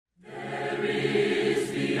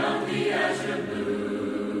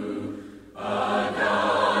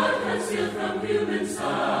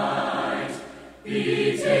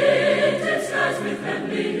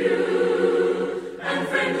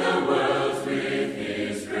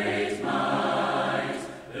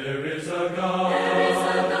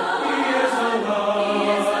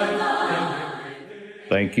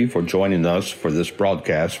thank you for joining us for this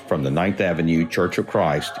broadcast from the Ninth Avenue Church of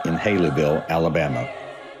Christ in Haleyville, Alabama.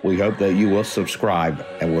 We hope that you will subscribe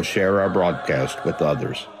and will share our broadcast with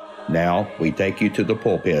others. Now, we take you to the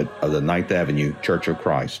pulpit of the Ninth Avenue Church of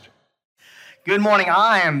Christ. Good morning.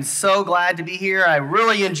 I am so glad to be here. I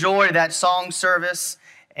really enjoyed that song service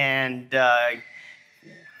and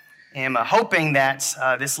am hoping that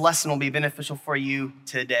this lesson will be beneficial for you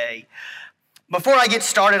today. Before I get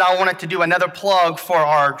started, I wanted to do another plug for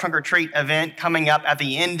our Trunk or Treat event coming up at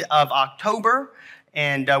the end of October.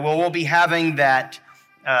 And we'll be having that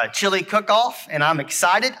chili cook-off, and I'm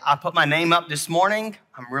excited. I put my name up this morning.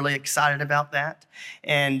 I'm really excited about that.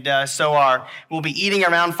 And so we'll be eating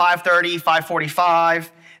around 5:30, 5:45.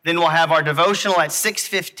 Then we'll have our devotional at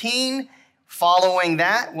 6:15. Following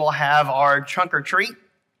that, we'll have our Trunk or Treat.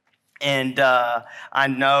 And I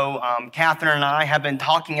know Catherine and I have been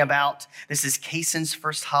talking about this is Kaysen's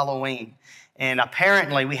first Halloween. And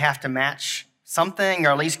apparently we have to match something or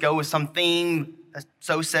at least go with some theme,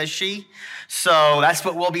 so says she. So that's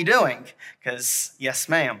what we'll be doing because yes,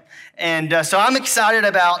 ma'am. And so I'm excited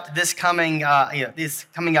about this coming up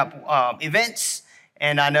events,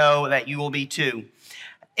 and I know that you will be too.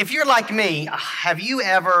 If you're like me, have you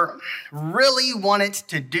ever really wanted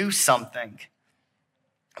to do something,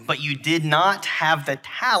 but you did not have the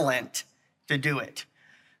talent to do it?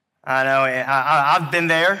 I know, I've been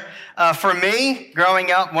there. For me,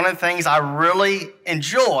 growing up, one of the things I really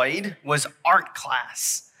enjoyed was art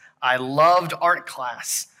class. I loved art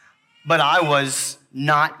class, but I was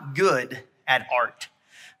not good at art.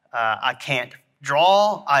 I can't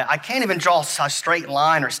draw. I can't even draw a straight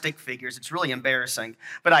line or stick figures. It's really embarrassing,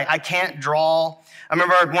 but I can't draw. I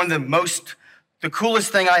remember one of the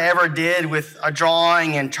coolest thing I ever did with a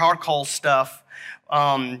drawing and charcoal stuff,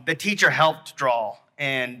 the teacher helped draw,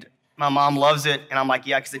 and my mom loves it, and I'm like,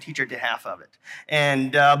 yeah, because the teacher did half of it.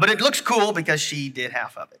 And but it looks cool because she did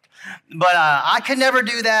half of it. But I could never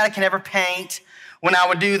do that. I could never paint. When I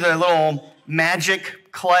would do the little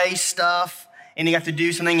magic clay stuff, and you have to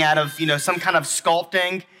do something out of, some kind of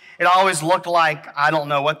sculpting, it always looked like, I don't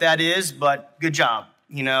know what that is, but good job.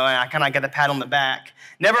 And I kind of got a pat on the back.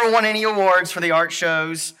 Never won any awards for the art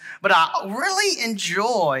shows, but I really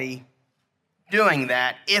enjoy doing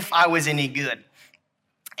that if I was any good.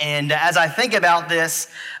 And as I think about this,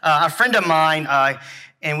 a friend of mine,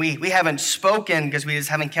 and we haven't spoken because we just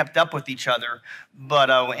haven't kept up with each other, but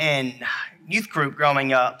in youth group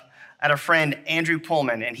growing up, I had a friend, Andrew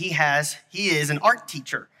Pullman, and he is an art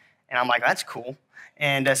teacher. And I'm like, that's cool.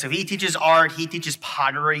 And so he teaches art, he teaches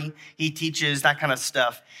pottery, he teaches that kind of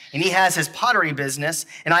stuff. And he has his pottery business,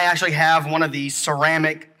 and I actually have one of these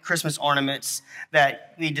ceramic Christmas ornaments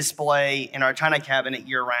that we display in our china cabinet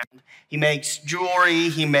year-round. He makes jewelry,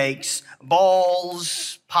 he makes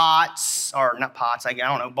bowls, pots, or not pots, I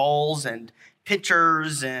don't know, bowls and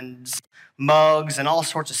pitchers and mugs and all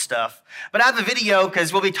sorts of stuff. But I have a video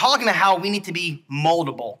because we'll be talking about how we need to be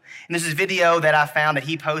moldable. And this is a video that I found that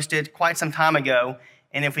he posted quite some time ago.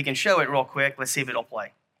 And if we can show it real quick, let's see if it'll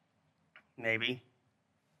play. Maybe.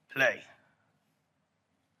 Play.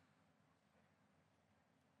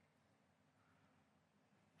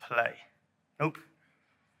 Play. Nope.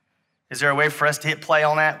 Is there a way for us to hit play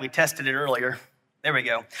on that? We tested it earlier. There we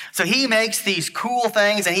go. So he makes these cool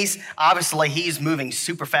things, and he's moving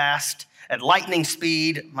super fast at lightning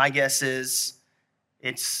speed. My guess is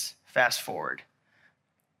it's fast forward.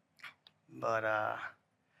 But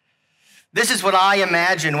this is what I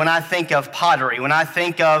imagine when I think of pottery, when I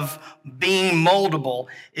think of being moldable,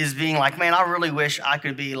 is being like, man, I really wish I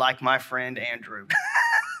could be like my friend Andrew.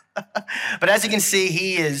 But as you can see,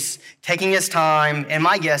 he is taking his time, and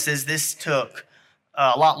my guess is this took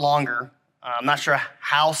a lot longer. I'm not sure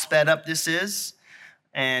how sped up this is,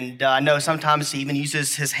 and I know sometimes he even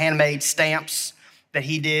uses his handmade stamps that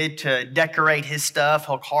he did to decorate his stuff.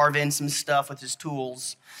 He'll carve in some stuff with his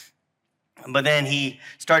tools. But then he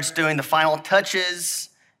starts doing the final touches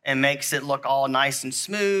and makes it look all nice and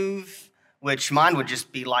smooth, which mine would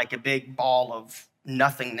just be like a big ball of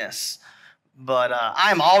nothingness. But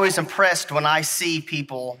I'm always impressed when I see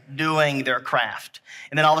people doing their craft.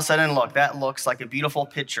 And then all of a sudden, look, that looks like a beautiful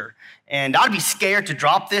picture. And I'd be scared to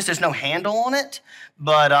drop this. There's no handle on it.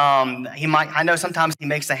 But I know sometimes he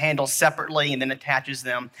makes the handles separately and then attaches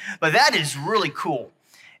them. But that is really cool.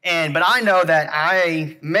 But I know that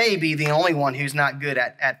I may be the only one who's not good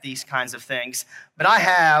at these kinds of things. But I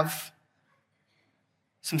have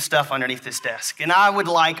some stuff underneath this desk. And I would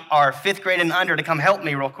like our 5th grade and under to come help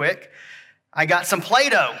me real quick. I got some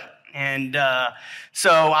Play-Doh. And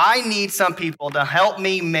so I need some people to help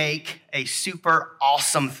me make a super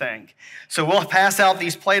awesome thing. So we'll pass out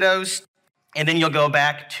these Play-Dohs. and then you'll go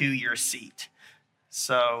back to your seat.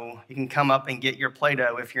 So you can come up and get your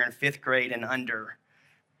Play-Doh if you're in 5th grade and under.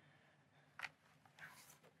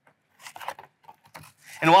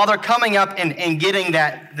 And while they're coming up and getting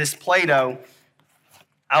this Play-Doh,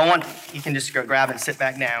 you can just go grab and sit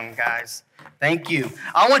back down, guys. Thank you.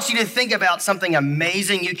 I want you to think about something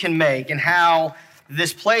amazing you can make and how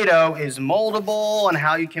this Play-Doh is moldable and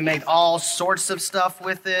how you can make all sorts of stuff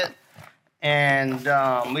with it. And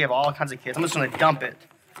we have all kinds of kids. I'm just going to dump it.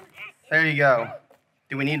 There you go.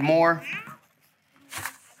 Do we need more?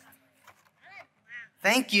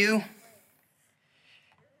 Thank you.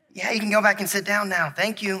 Yeah, you can go back and sit down now.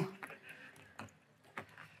 Thank you.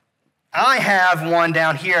 I have one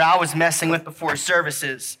down here I was messing with before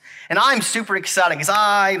services. And I'm super excited because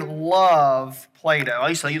I love Play-Doh. I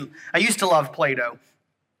used to love Play-Doh.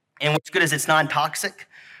 And what's good is it's non-toxic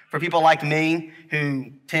for people like me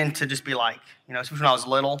who tend to just be like, especially when I was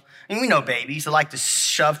little. And we know babies, they like to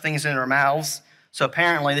shove things in their mouths. So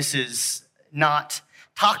apparently this is not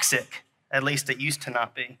toxic. At least it used to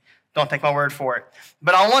not be. Don't take my word for it.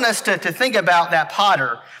 But I want us to think about that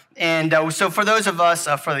potter. And so for those of us,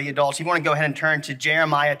 for the adults, you want to go ahead and turn to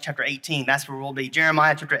Jeremiah chapter 18. That's where we'll be,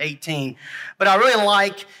 Jeremiah chapter 18. But I really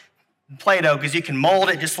like Play-Doh because you can mold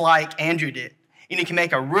it just like Andrew did. And you can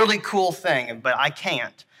make a really cool thing, but I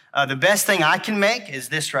can't. The best thing I can make is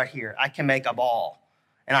this right here. I can make a ball.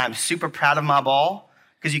 And I'm super proud of my ball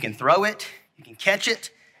because you can throw it, you can catch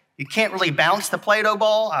it. You can't really bounce the Play-Doh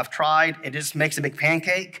ball. I've tried. It just makes a big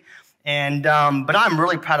pancake. And but I'm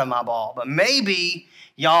really proud of my ball. But maybe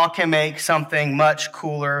y'all can make something much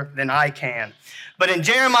cooler than I can. But in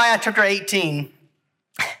Jeremiah chapter 18,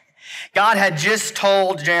 God had just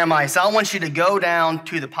told Jeremiah, so I want you to go down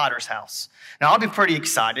to the potter's house. Now, I'll be pretty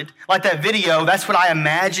excited. Like that video, that's what I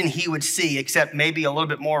imagine he would see, except maybe a little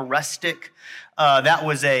bit more rustic. That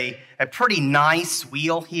was a pretty nice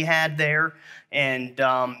wheel he had there. And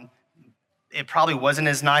it probably wasn't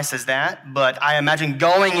as nice as that, but I imagine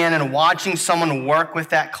going in and watching someone work with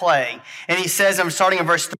that clay. And he says, I'm starting in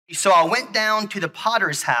verse 3, so I went down to the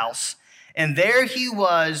potter's house, and there he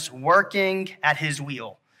was working at his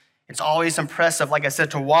wheel. It's always impressive, like I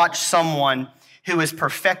said, to watch someone who has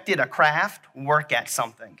perfected a craft work at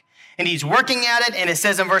something. And he's working at it, and it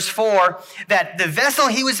says in verse 4 that the vessel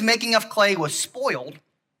he was making of clay was spoiled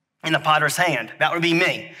in the potter's hand. That would be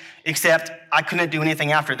me, except I couldn't do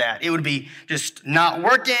anything after that. It would be just not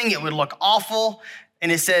working. It would look awful.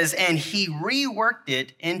 And it says, and he reworked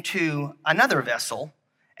it into another vessel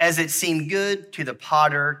as it seemed good to the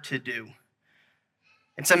potter to do.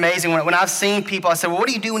 It's amazing. When I've seen people, I said, well, what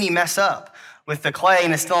do you do when you mess up with the clay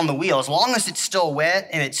and it's still on the wheel? As long as it's still wet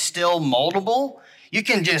and it's still moldable, you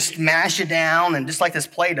can just mash it down, and just like this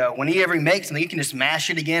Play-Doh, whenever you make something, you can just mash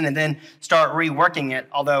it again and then start reworking it,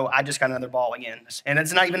 although I just got another ball again, and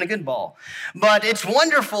it's not even a good ball. But it's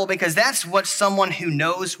wonderful because that's what someone who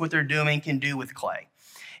knows what they're doing can do with clay.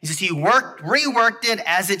 He says he reworked it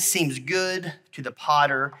as it seems good to the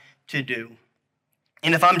potter to do.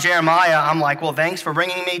 And if I'm Jeremiah, I'm like, well, thanks for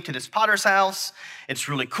bringing me to this potter's house. It's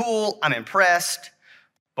really cool. I'm impressed.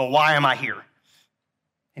 But why am I here?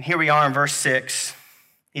 And here we are in verse 6.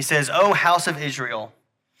 He says, O house of Israel,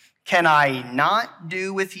 can I not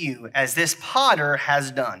do with you as this potter has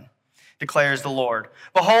done, declares the Lord.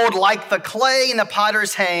 Behold, like the clay in the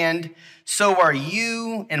potter's hand, so are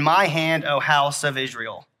you in my hand, O house of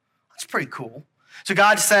Israel. That's pretty cool. So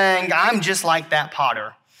God's saying, I'm just like that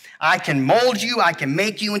potter. I can mold you. I can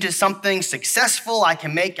make you into something successful. I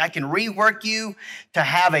can rework you to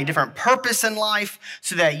have a different purpose in life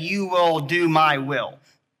so that you will do my will.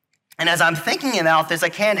 And as I'm thinking about this, I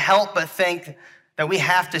can't help but think that we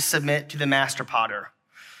have to submit to the master potter.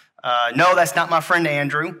 No, that's not my friend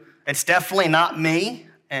Andrew. It's definitely not me,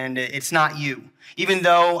 and it's not you. Even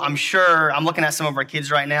though I'm sure, I'm looking at some of our kids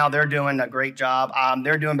right now, they're doing a great job.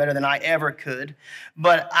 They're doing better than I ever could.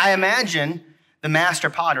 But I imagine the master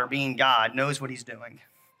potter, being God, knows what he's doing.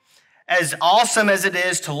 As awesome as it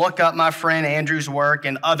is to look up my friend Andrew's work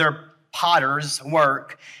and other potters'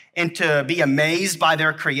 work, and to be amazed by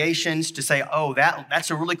their creations, to say, oh,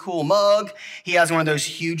 that's a really cool mug. He has one of those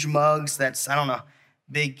huge mugs that's, I don't know,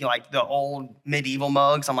 big, like the old medieval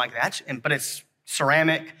mugs. I'm like, but it's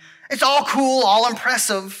ceramic. It's all cool, all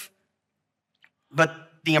impressive. But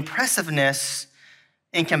the impressiveness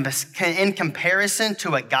in comparison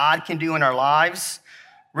to what God can do in our lives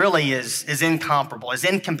really is incomparable, is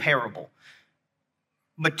incomparable.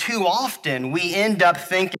 But too often, we end up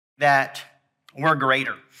thinking that we're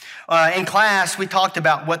greater. In class, we talked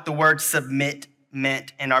about what the word submit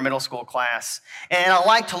meant in our middle school class. And I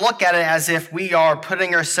like to look at it as if we are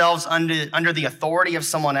putting ourselves under the authority of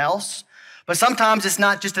someone else. But sometimes it's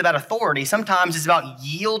not just about authority. Sometimes it's about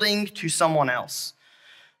yielding to someone else.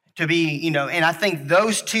 To be, and I think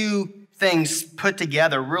those two things put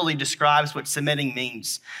together really describes what submitting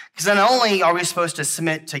means. Because not only are we supposed to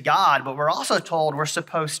submit to God, but we're also told we're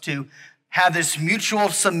supposed to have this mutual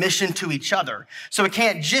submission to each other. So it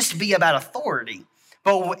can't just be about authority,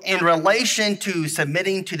 but in relation to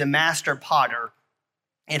submitting to the master potter,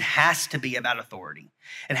 it has to be about authority.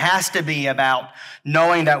 It has to be about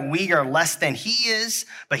knowing that we are less than he is,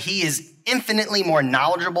 but he is infinitely more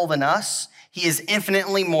knowledgeable than us. He is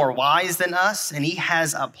infinitely more wise than us, and he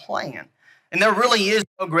has a plan. And there really is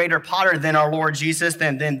no greater potter than our Lord Jesus,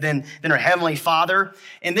 than our Heavenly Father.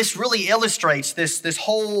 And this really illustrates this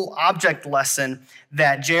whole object lesson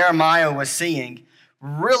that Jeremiah was seeing,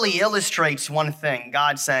 really illustrates one thing.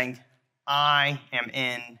 God saying, I am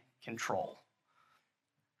in control.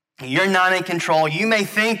 You're not in control. You may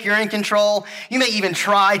think you're in control. You may even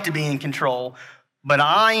try to be in control, but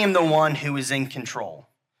I am the one who is in control.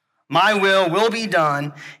 My will be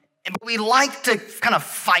done. But we like to kind of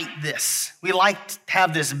fight this. We like to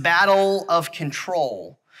have this battle of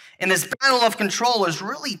control. And this battle of control is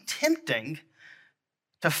really tempting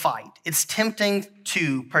to fight. It's tempting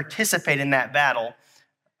to participate in that battle.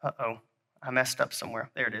 I messed up somewhere.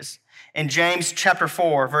 There it is. In James chapter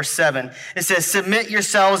 4, verse 7, it says, submit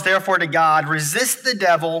yourselves therefore to God, resist the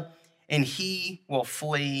devil, and he will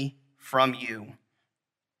flee from you.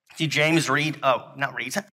 See, James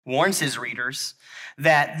warns his readers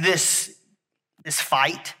that this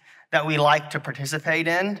fight that we like to participate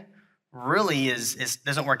in really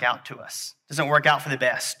doesn't work out to us. Doesn't work out for the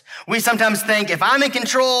best. We sometimes think if I'm in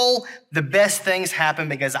control, the best things happen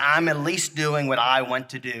because I'm at least doing what I want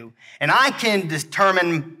to do. And I can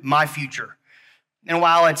determine my future. And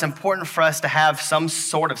while it's important for us to have some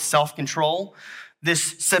sort of self-control,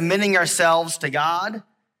 this submitting ourselves to God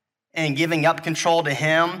and giving up control to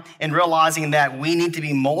him and realizing that we need to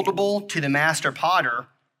be moldable to the master potter,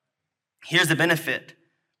 here's the benefit.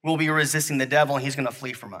 We'll be resisting the devil and he's going to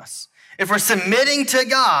flee from us. If we're submitting to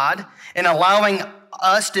God and allowing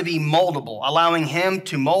us to be moldable, allowing him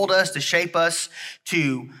to mold us, to shape us,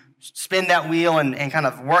 to spin that wheel and kind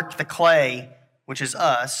of work the clay, which is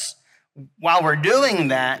us, while we're doing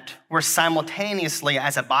that, we're simultaneously,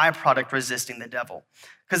 as a byproduct, resisting the devil.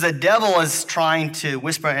 Because the devil is trying to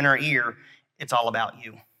whisper in our ear, it's all about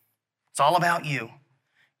you. It's all about you.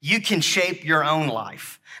 You can shape your own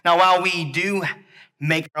life. Now, while we do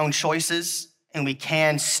make our own choices and we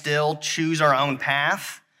can still choose our own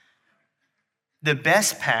path, the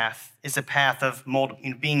best path is a path of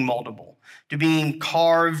being moldable, to being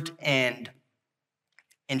carved and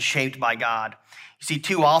shaped by God. You see,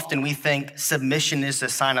 too often we think submission is a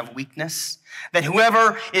sign of weakness, that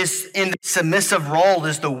whoever is in the submissive role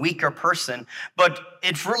is the weaker person, but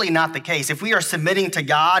it's really not the case. If we are submitting to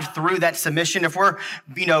God through that submission, if we're,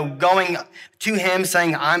 going to him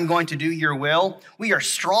saying, I'm going to do your will, we are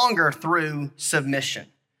stronger through submission.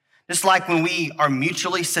 Just like when we are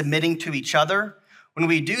mutually submitting to each other, when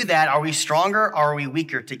we do that, are we stronger or are we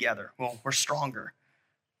weaker together? Well, we're stronger.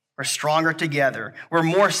 We're stronger together. We're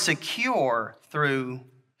more secure through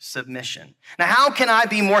submission. Now, how can I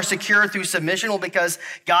be more secure through submission? Well, because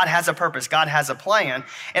God has a purpose. God has a plan.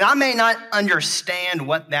 And I may not understand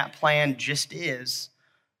what that plan just is,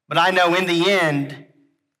 but I know in the end,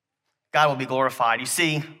 God will be glorified. You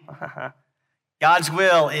see, God's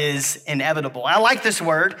will is inevitable. I like this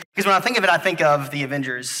word because when I think of it, I think of the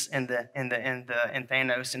Avengers and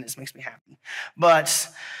Thanos, and this makes me happy. But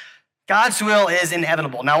God's will is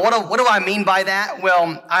inevitable. Now, what do I mean by that?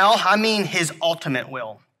 Well, I mean his ultimate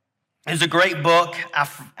will. There's a great book.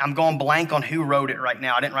 I'm going blank on who wrote it right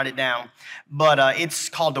now. I didn't write it down. But it's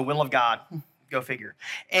called The Will of God. Go figure.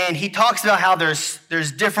 And he talks about how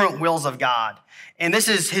there's different wills of God. And this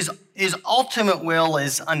is his ultimate will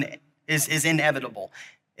is inevitable.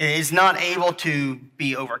 It is not able to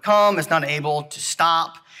be overcome. It's not able to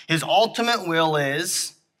stop. His ultimate will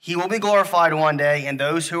is he will be glorified one day, and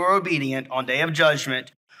those who are obedient on day of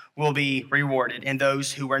judgment will be rewarded, and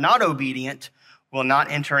those who are not obedient will not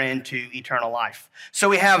enter into eternal life. So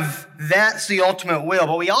we have that's the ultimate will,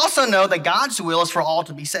 but we also know that God's will is for all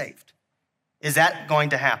to be saved. Is that going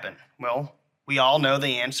to happen? Well, we all know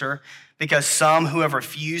the answer, because some who have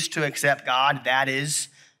refused to accept God, that is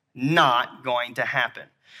not going to happen.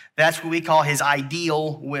 That's what we call his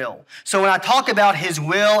ideal will. So when I talk about his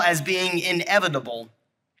will as being inevitable,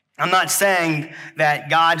 I'm not saying that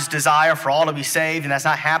God's desire for all to be saved and that's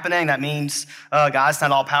not happening. That means God's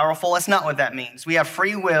not all powerful. That's not what that means. We have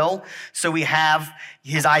free will. So we have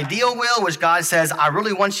his ideal will, which God says, I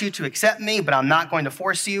really want you to accept me, but I'm not going to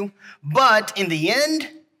force you. But in the end,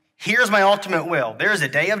 Here's my ultimate will. There's a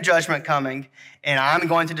day of judgment coming, and I'm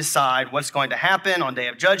going to decide what's going to happen on day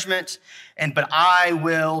of judgment, but I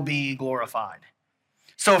will be glorified.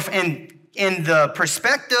 So in the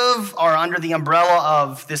perspective or under the umbrella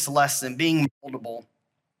of this lesson, being moldable,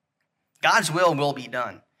 God's will be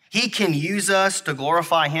done. He can use us to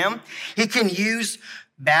glorify him. He can use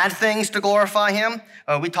bad things to glorify him.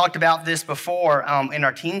 We talked about this before in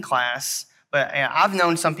our teen class, but I've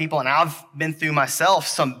known some people, and I've been through myself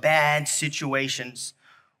some bad situations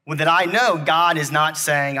that I know God is not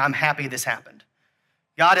saying, I'm happy this happened.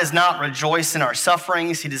 God does not rejoice in our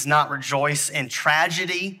sufferings. He does not rejoice in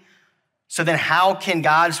tragedy. So then how can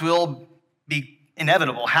God's will be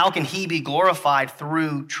inevitable? How can he be glorified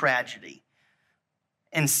through tragedy?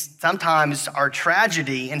 And sometimes our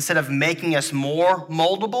tragedy, instead of making us more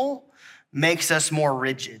moldable, makes us more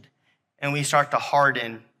rigid. And we start to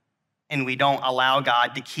harden, and we don't allow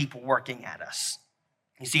God to keep working at us.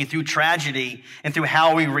 You see, through tragedy and through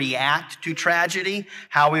how we react to tragedy,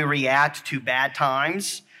 how we react to bad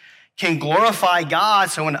times, can glorify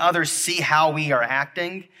God, so when others see how we are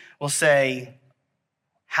acting, will say,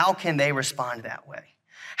 how can they respond that way?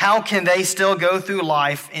 How can they still go through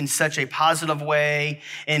life in such a positive way,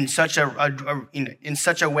 in such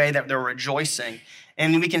a way that they're rejoicing?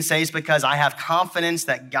 And we can say it's because I have confidence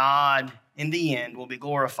that God, in the end, will be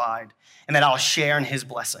glorified and that I'll share in his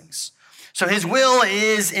blessings. So his will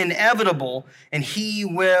is inevitable, and he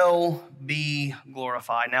will be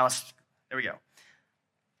glorified. Now, there we go.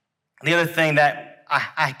 The other thing that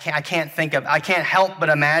I can't help but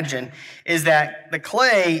imagine is that the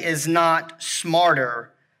clay is not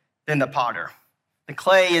smarter than the potter. The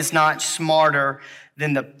clay is not smarter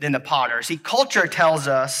than the potter. See, culture tells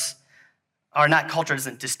us, or not culture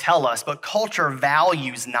doesn't just tell us, but culture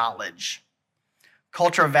values knowledge.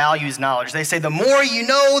 Culture values knowledge. They say the more you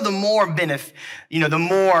know, the more the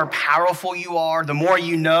more powerful you are. The more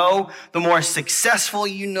you know, the more successful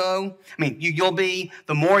you know. You'll be.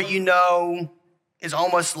 The more you know is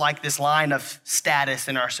almost like this line of status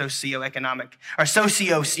in our socioeconomic, our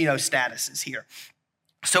statuses here.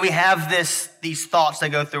 So we have these thoughts that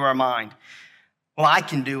go through our mind. Well, I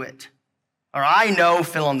can do it, or I know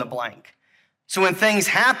fill in the blank. So when things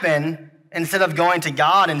happen, instead of going to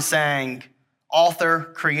God and saying,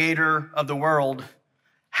 author, creator of the world,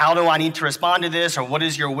 how do I need to respond to this? Or what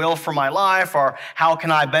is your will for my life? Or how can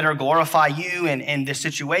I better glorify you in this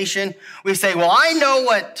situation? We say, well, I know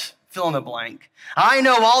what, fill in the blank. I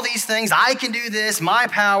know all these things. I can do this, my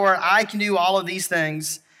power. I can do all of these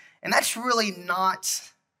things. And that's really not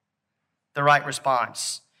the right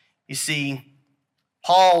response. You see,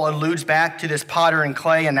 Paul alludes back to this potter and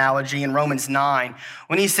clay analogy in Romans 9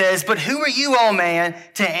 when he says, but who are you, O man,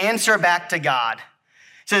 to answer back to God?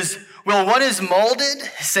 He says, will what is molded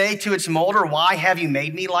say to its molder, why have you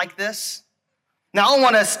made me like this? Now, I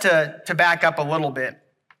want us to back up a little bit.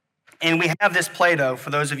 And we have this Play-Doh for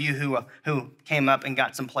those of you who came up and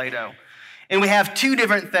got some Play-Doh. And we have two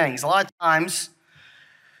different things. A lot of times,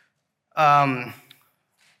 when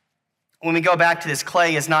we go back to this,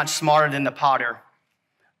 clay is not smarter than the potter.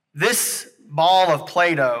 This ball of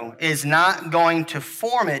Play-Doh is not going to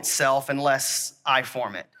form itself unless I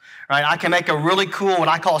form it, right? I can make a really cool, what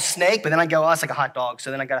I call a snake, but then I go, oh, it's like a hot dog.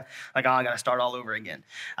 So then I gotta start all over again.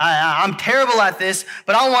 I'm terrible at this,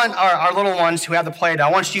 but I want our little ones who have the Play-Doh,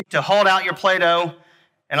 I want you to hold out your Play-Doh,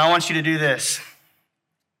 and I want you to do this.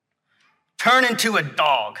 Turn into a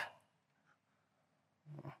dog.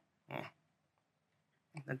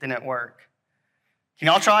 That didn't work. Can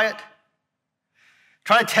y'all try it?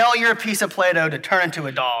 Try to tell your piece of Play-Doh to turn into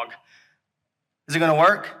a dog. Is it going to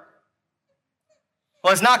work?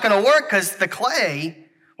 Well, it's not going to work because the clay,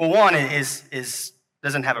 well, one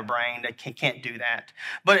doesn't have a brain. It can't do that.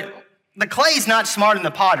 But the clay is not smarter than the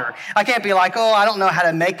potter. I can't be like, oh, I don't know how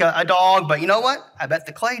to make a dog, but you know what? I bet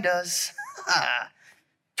the clay does.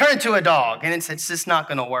 Turn into a dog, and it's just not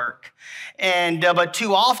going to work. And but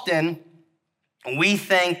too often, we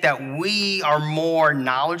think that we are more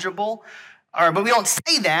knowledgeable. But we don't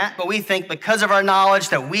say that, but we think because of our knowledge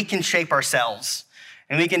that we can shape ourselves.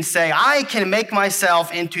 And we can say, I can make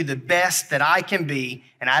myself into the best that I can be,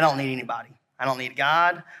 and I don't need anybody. I don't need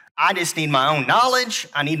God. I just need my own knowledge.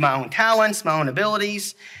 I need my own talents, my own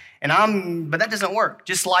abilities. But that doesn't work.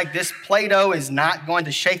 Just like this Play-Doh is not going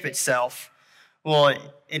to shape itself, well,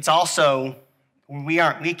 it's also,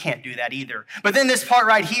 we can't do that either. But then this part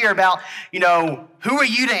right here about, who are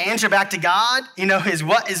you to answer back to God? Is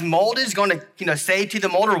what is molded is going to, say to the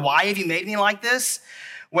molder, why have you made me like this?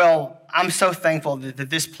 Well, I'm so thankful that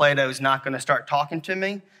this Play-Doh is not going to start talking to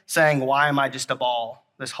me, saying, why am I just a ball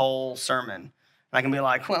this whole sermon? I can be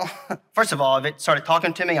like, well, first of all, if it started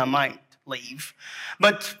talking to me, I might leave.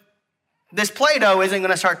 But this Play-Doh isn't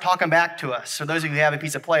going to start talking back to us. So those of you who have a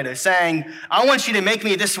piece of Play-Doh saying, I want you to make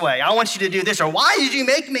me this way. I want you to do this. Or why did you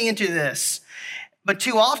make me into this? But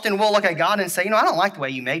too often we'll look at God and say, I don't like the way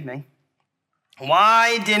you made me.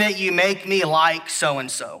 Why didn't you make me like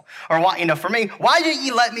so-and-so? Or why, for me, why didn't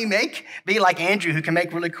you let me be like Andrew, who can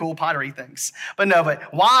make really cool pottery things?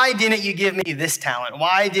 But why didn't you give me this talent?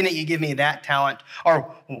 Why didn't you give me that talent?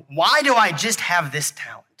 Or why do I just have this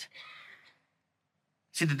talent?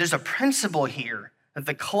 See, that there's a principle here that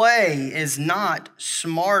the clay is not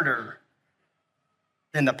smarter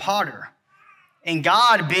than the potter. And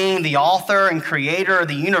God, being the author and creator of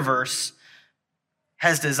the universe,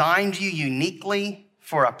 has designed you uniquely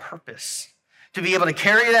for a purpose. To be able to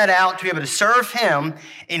carry that out, to be able to serve him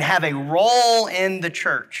and have a role in the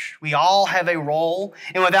church. We all have a role,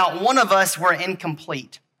 and without one of us, we're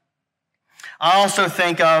incomplete. I also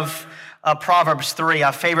think of Proverbs 3,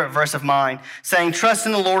 a favorite verse of mine, saying, trust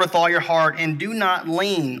in the Lord with all your heart and do not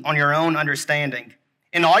lean on your own understanding.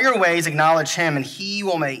 In all your ways acknowledge him and he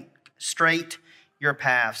will make straight your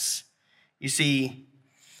paths. You see,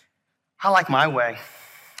 I like my way.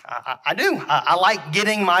 I do. I like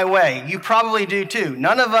getting my way. You probably do too.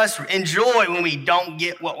 None of us enjoy when we don't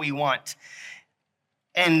get what we want.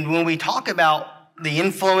 And when we talk about the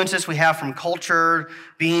influences we have from culture,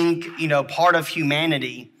 being, part of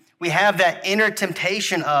humanity, we have that inner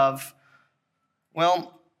temptation of,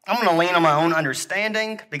 well, I'm going to lean on my own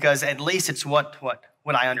understanding because at least it's what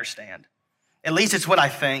I understand. At least it's what I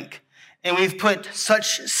think. And we've put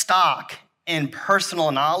such stock in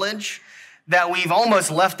personal knowledge that we've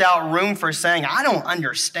almost left out room for saying, I don't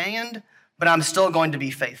understand, but I'm still going to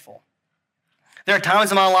be faithful. There are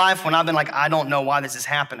times in my life when I've been like, I don't know why this is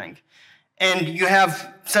happening. And you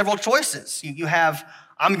have several choices. You have,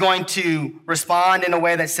 I'm going to respond in a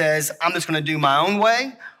way that says, I'm just going to do my own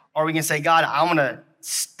way. Or we can say, God, I'm going to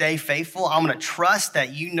stay faithful. I'm going to trust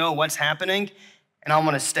that you know what's happening, and I'm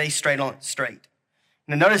going to stay straight.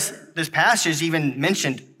 Now notice this passage even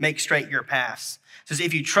mentioned, make straight your paths. It says,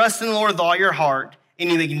 if you trust in the Lord with all your heart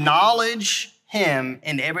and you acknowledge him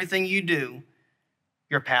in everything you do,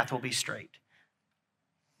 your path will be straight.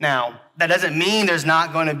 Now, that doesn't mean there's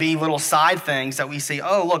not going to be little side things that we see,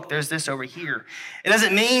 oh, look, there's this over here. It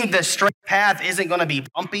doesn't mean the straight path isn't going to be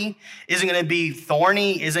bumpy, isn't going to be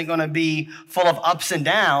thorny, isn't going to be full of ups and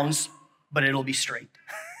downs, but it'll be straight.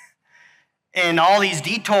 And all these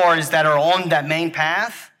detours that are on that main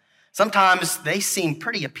path, sometimes they seem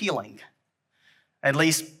pretty appealing. At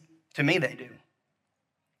least to me they do.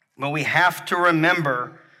 But we have to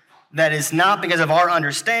remember that it's not because of our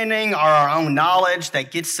understanding or our own knowledge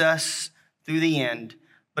that gets us through the end,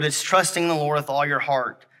 but it's trusting the Lord with all your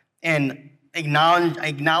heart and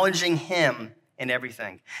acknowledging him in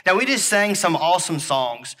everything. Now, we just sang some awesome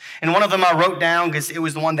songs, and one of them I wrote down because it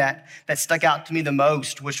was the one that stuck out to me the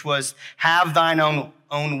most, which was, Have Thine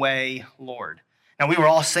Own Way, Lord. Now, we were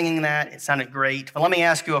all singing that. It sounded great. But let me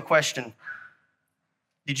ask you a question.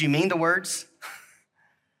 Did you mean the words?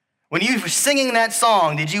 When you were singing that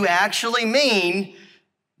song, did you actually mean,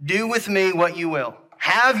 do with me what you will?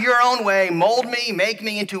 Have your own way, mold me, make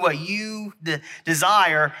me into what you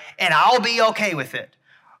desire, and I'll be okay with it.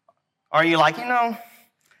 Are you like,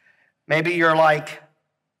 maybe you're like,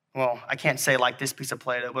 well, I can't say like this piece of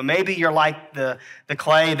Play-Doh, but maybe you're like the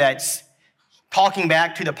clay that's talking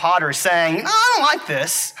back to the potter saying, no, I don't like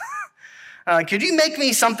this. Could you make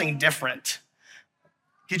me something different?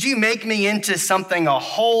 Could you make me into something a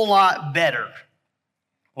whole lot better?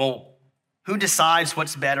 Well, who decides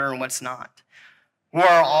what's better and what's not? We're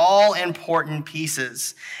all important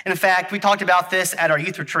pieces. In fact, we talked about this at our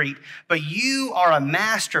youth retreat, but you are a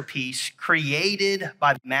masterpiece created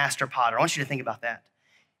by the master potter. I want you to think about that.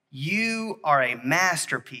 You are a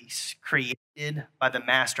masterpiece created by the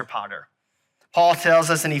master potter. Paul tells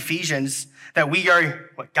us in Ephesians that we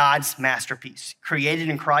are God's masterpiece, created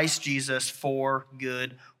in Christ Jesus for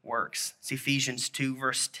good works. It's Ephesians 2,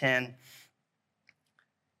 verse 10.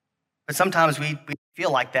 But sometimes we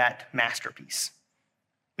feel like that masterpiece.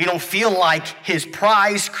 We don't feel like his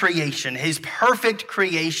prized creation, his perfect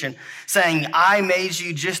creation, saying, I made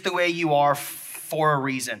you just the way you are for a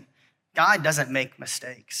reason. God doesn't make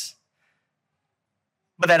mistakes.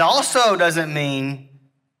 But that also doesn't mean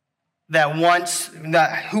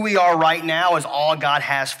that who we are right now is all God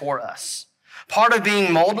has for us. Part of being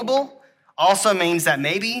moldable also means that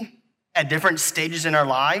maybe at different stages in our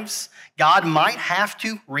lives, God might have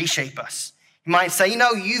to reshape us. He might say,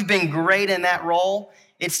 you've been great in that role.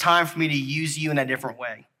 It's time for me to use you in a different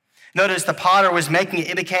way. Notice the potter was making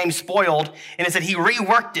it became spoiled, and it said he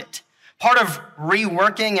reworked it. Part of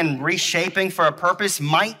reworking and reshaping for a purpose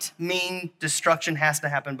might mean destruction has to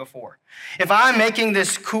happen before. If I'm making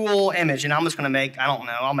this cool image, and I'm just going to make, I don't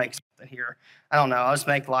know, I'll make something here. I don't know, I'll just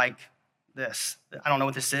make like this. I don't know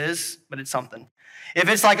what this is, but it's something. If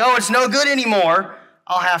it's like, oh, it's no good anymore,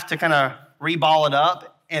 I'll have to kind of reball it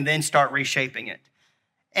up and then start reshaping it.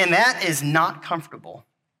 And that is not comfortable.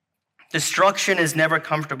 Destruction is never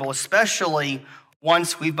comfortable, especially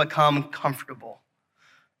once we've become comfortable.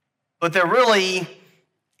 But there really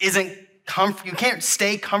isn't comfort. You can't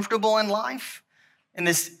stay comfortable in life in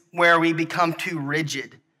this where we become too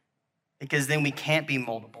rigid, because then we can't be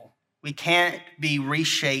moldable. We can't be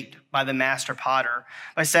reshaped by the master potter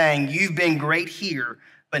by saying, you've been great here,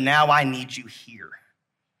 but now I need you here.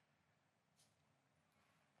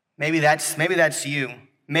 Maybe that's you.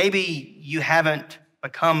 Maybe you haven't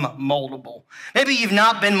become moldable. Maybe you've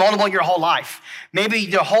not been moldable your whole life. Maybe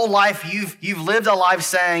your whole life you've lived a life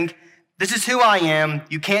saying, this is who I am.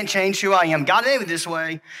 You can't change who I am. God made me this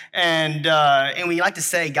way. And we like to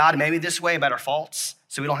say God made me this way about our faults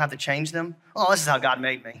so we don't have to change them. Oh, this is how God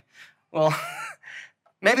made me. Well,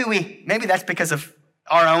 maybe that's because of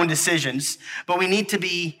our own decisions, but we need to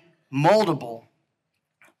be moldable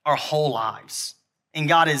our whole lives. And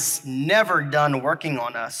God is never done working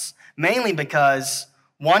on us, mainly because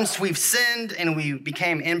once we've sinned and we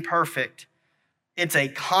became imperfect, it's a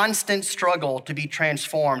constant struggle to be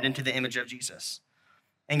transformed into the image of Jesus.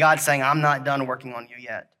 And God's saying, I'm not done working on you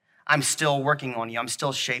yet. I'm still working on you. I'm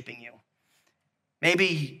still shaping you.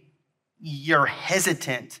 Maybe you're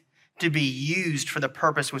hesitant to be used for the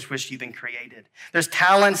purpose with which you've been created. There's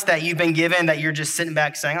talents that you've been given that you're just sitting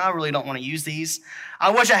back saying, I really don't want to use these.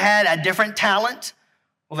 I wish I had a different talent.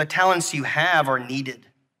 Well, the talents you have are needed.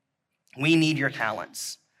 We need your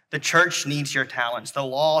talents. The church needs your talents. The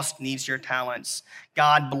lost needs your talents.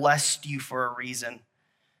 God blessed you for a reason.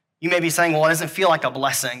 You may be saying, well, it doesn't feel like a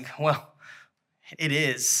blessing. Well, it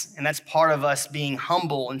is. And that's part of us being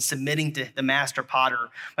humble and submitting to the master potter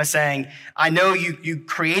by saying, I know you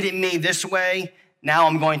created me this way. Now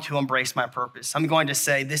I'm going to embrace my purpose. I'm going to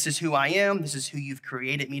say, this is who I am. This is who you've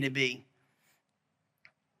created me to be.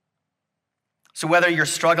 So whether you're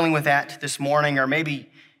struggling with that this morning, or maybe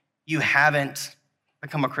you haven't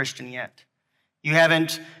become a Christian yet, you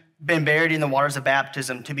haven't been buried in the waters of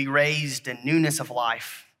baptism to be raised in newness of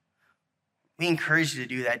life, we encourage you to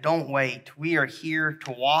do that. Don't wait. We are here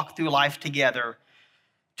to walk through life together,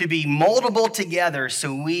 to be moldable together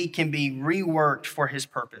so we can be reworked for his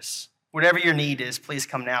purpose. Whatever your need is, please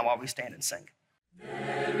come now while we stand and sing.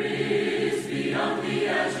 There is beyond the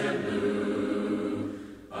azure blue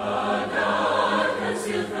a God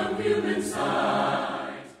concealed from human sight.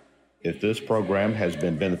 If this program has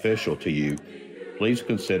been beneficial to you, please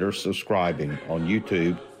consider subscribing on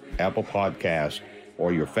YouTube, Apple Podcasts,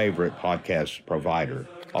 or your favorite podcast provider.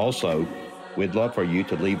 Also, we'd love for you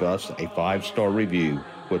to leave us a 5-star review,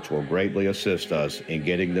 which will greatly assist us in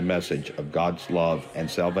getting the message of God's love and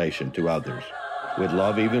salvation to others. We'd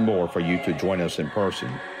love even more for you to join us in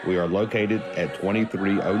person. We are located at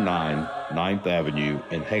 2309 9th Avenue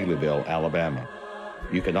in Haleyville, Alabama.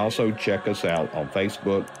 You can also check us out on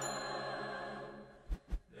Facebook,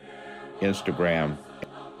 Instagram,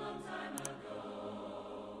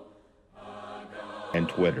 and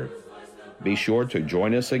Twitter. Be sure to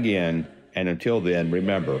join us again, and until then,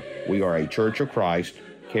 remember, we are a Church of Christ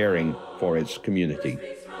caring for its community.